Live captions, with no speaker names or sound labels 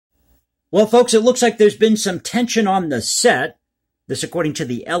Well, folks, it looks like there's been some tension on the set. This according to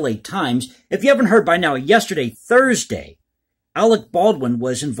the LA Times. If you haven't heard by now, yesterday, Thursday, Alec Baldwin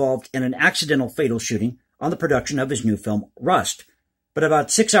was involved in an accidental fatal shooting on the production of his new film, Rust. But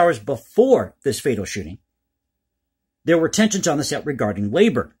about 6 hours before this fatal shooting, there were tensions on the set regarding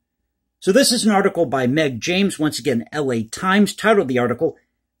labor. So this is an article by Meg James, once again, LA Times, titled the article,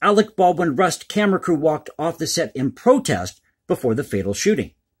 Alec Baldwin Rust camera crew walked off the set in protest before the fatal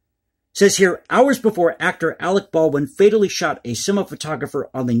shooting. It says here, hours before actor Alec Baldwin fatally shot a cinematographer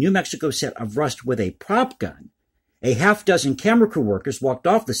on the New Mexico set of Rust with a prop gun, a half-dozen camera crew workers walked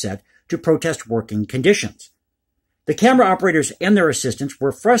off the set to protest working conditions. The camera operators and their assistants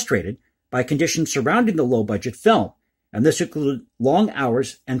were frustrated by conditions surrounding the low-budget film, and this included long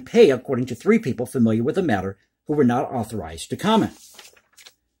hours and pay, according to 3 people familiar with the matter who were not authorized to comment.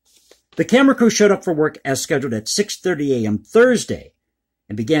 The camera crew showed up for work as scheduled at 6:30 a.m. Thursday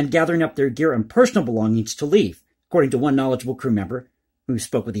and began gathering up their gear and personal belongings to leave, according to one knowledgeable crew member who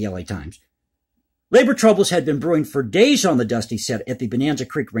spoke with the LA Times. Labor troubles had been brewing for days on the dusty set at the Bonanza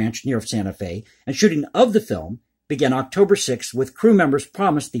Creek Ranch near Santa Fe, and shooting of the film began October 6th, with crew members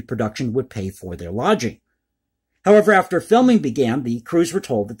promised the production would pay for their lodging. However, after filming began, the crews were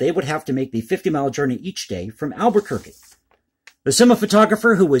told that they would have to make the 50-mile journey each day from Albuquerque. The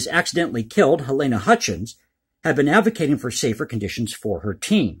cinematographer who was accidentally killed, Helena Hutchins, had been advocating for safer conditions for her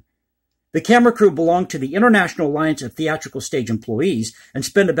team. The camera crew belonged to the International Alliance of Theatrical Stage Employees and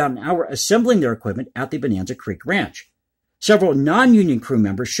spent about an hour assembling their equipment at the Bonanza Creek Ranch. Several non-union crew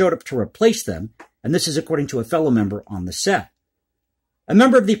members showed up to replace them, and this is according to a fellow member on the set. A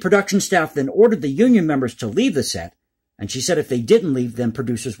member of the production staff then ordered the union members to leave the set, and she said if they didn't leave, then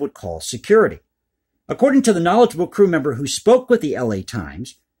producers would call security. According to the knowledgeable crew member who spoke with the LA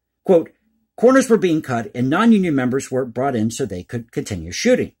Times, quote, corners were being cut and non-union members were brought in so they could continue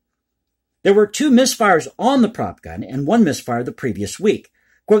shooting. There were 2 misfires on the prop gun and 1 misfire the previous week.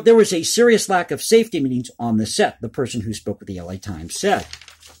 Quote, there was a serious lack of safety meetings on the set, the person who spoke with the LA Times said.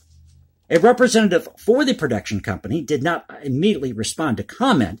 A representative for the production company did not immediately respond to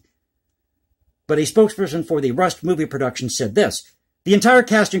comment, but a spokesperson for the Rust movie production said this, the entire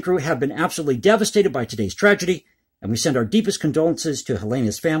cast and crew have been absolutely devastated by today's tragedy, and we send our deepest condolences to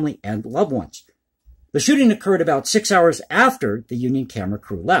Helena's family and loved ones. The shooting occurred about 6 hours after the union camera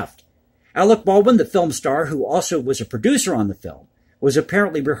crew left. Alec Baldwin, the film star, who also was a producer on the film, was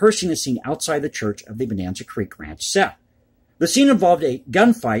apparently rehearsing a scene outside the church of the Bonanza Creek Ranch set. The scene involved a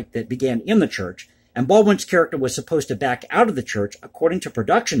gunfight that began in the church, and Baldwin's character was supposed to back out of the church according to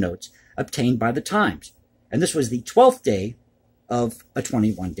production notes obtained by the Times. And this was the 12th day of a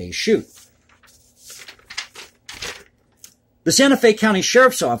 21-day shoot. The Santa Fe County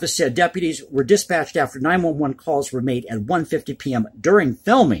Sheriff's Office said deputies were dispatched after 911 calls were made at 1:50 p.m. during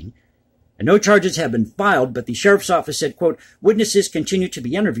filming, and no charges have been filed, but the Sheriff's Office said, quote, witnesses continue to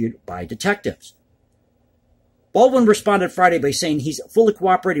be interviewed by detectives. Baldwin responded Friday by saying he's fully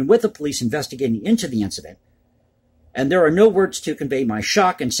cooperating with the police investigating into the incident, and there are no words to convey my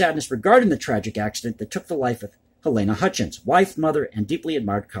shock and sadness regarding the tragic accident that took the life of Helena Hutchins, wife, mother, and deeply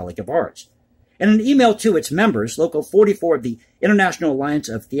admired colleague of ours. In an email to its members, Local 44 of the International Alliance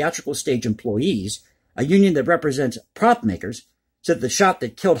of Theatrical Stage Employees, a union that represents prop makers, said the shot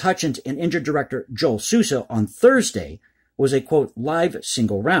that killed Hutchins and injured director Joel Sousa on Thursday was a, quote, live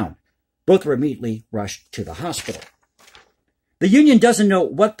single round. Both were immediately rushed to the hospital. The union doesn't know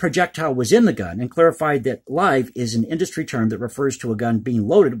what projectile was in the gun and clarified that live is an industry term that refers to a gun being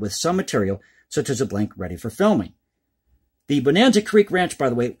loaded with some material, such as a blank ready for filming. The Bonanza Creek Ranch, by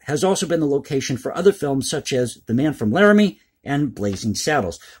the way, has also been the location for other films such as The Man from Laramie and Blazing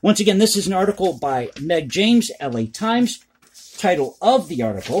Saddles. Once again, this is an article by Meg James, LA Times. Title of the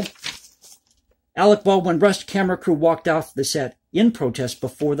article, Alec Baldwin Rust camera crew walked off the set in protest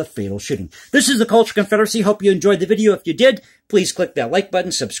before the fatal shooting. This is the Culture Confederacy. Hope you enjoyed the video. If you did, please click that like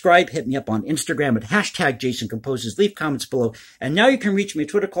button, subscribe, hit me up on Instagram at #JasonComposes, leave comments below. And now you can reach me at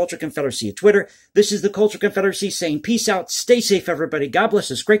Twitter, Culture Confederacy at Twitter. This is the Culture Confederacy saying peace out, stay safe, everybody. God bless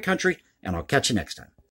this great country, and I'll catch you next time.